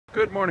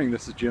Good morning,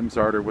 this is Jim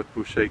Zarder with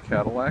Boucher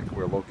Cadillac.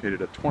 We're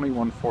located at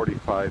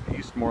 2145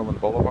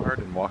 Eastmoreland Boulevard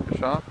in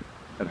Waukesha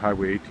at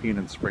Highway 18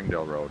 and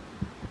Springdale Road.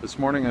 This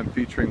morning I'm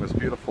featuring this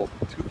beautiful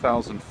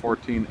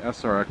 2014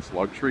 SRX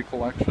Luxury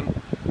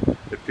Collection.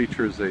 It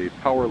features a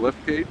power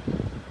liftgate,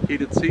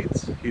 heated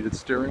seats, heated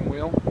steering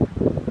wheel,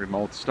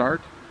 remote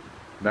start,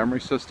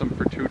 memory system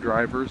for 2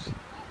 drivers.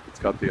 It's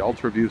got the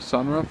Ultra View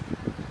sunroof,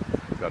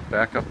 it's got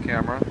backup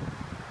camera.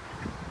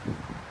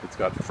 It's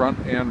got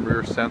front and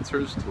rear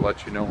sensors to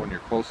let you know when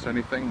you're close to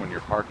anything when you're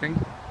parking.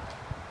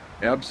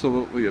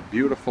 Absolutely a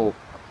beautiful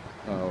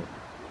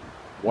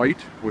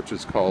white, which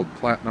is called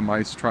Platinum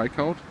Ice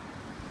Tri-Coat.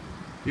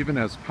 Even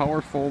has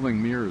power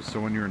folding mirrors, so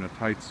when you're in a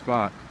tight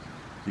spot,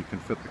 you can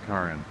fit the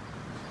car in.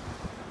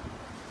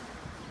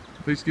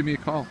 Please give me a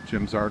call,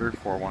 Jim Zarder,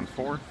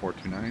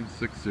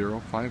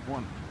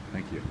 414-429-6051.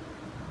 Thank you.